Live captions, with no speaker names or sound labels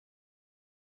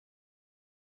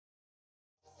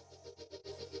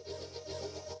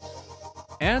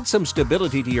Add some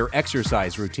stability to your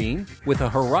exercise routine with a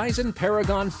Horizon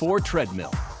Paragon 4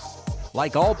 treadmill.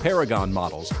 Like all Paragon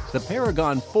models, the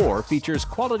Paragon 4 features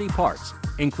quality parts,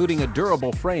 including a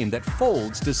durable frame that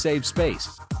folds to save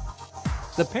space.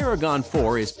 The Paragon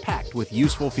 4 is packed with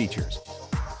useful features.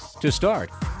 To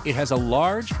start, it has a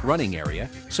large running area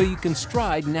so you can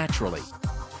stride naturally.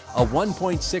 A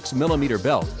 1.6 millimeter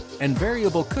belt and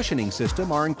variable cushioning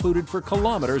system are included for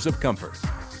kilometers of comfort.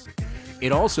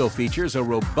 It also features a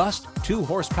robust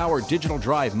 2-horsepower digital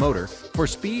drive motor for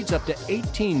speeds up to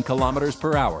 18 kilometers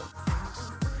per hour.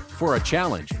 For a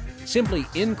challenge, simply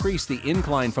increase the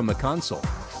incline from the console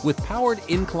with powered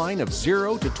incline of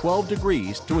 0 to 12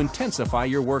 degrees to intensify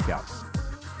your workout.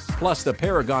 Plus, the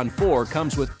Paragon 4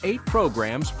 comes with 8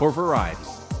 programs for variety.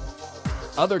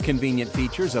 Other convenient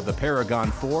features of the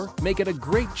Paragon 4 make it a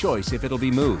great choice if it'll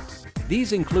be moved.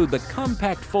 These include the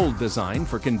compact fold design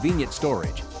for convenient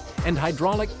storage and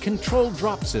hydraulic control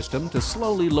drop system to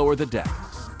slowly lower the deck.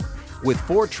 With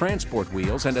 4 transport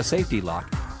wheels and a safety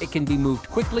lock, it can be moved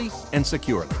quickly and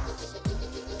securely.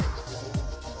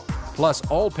 Plus,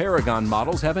 all Paragon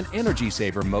models have an energy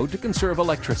saver mode to conserve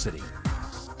electricity.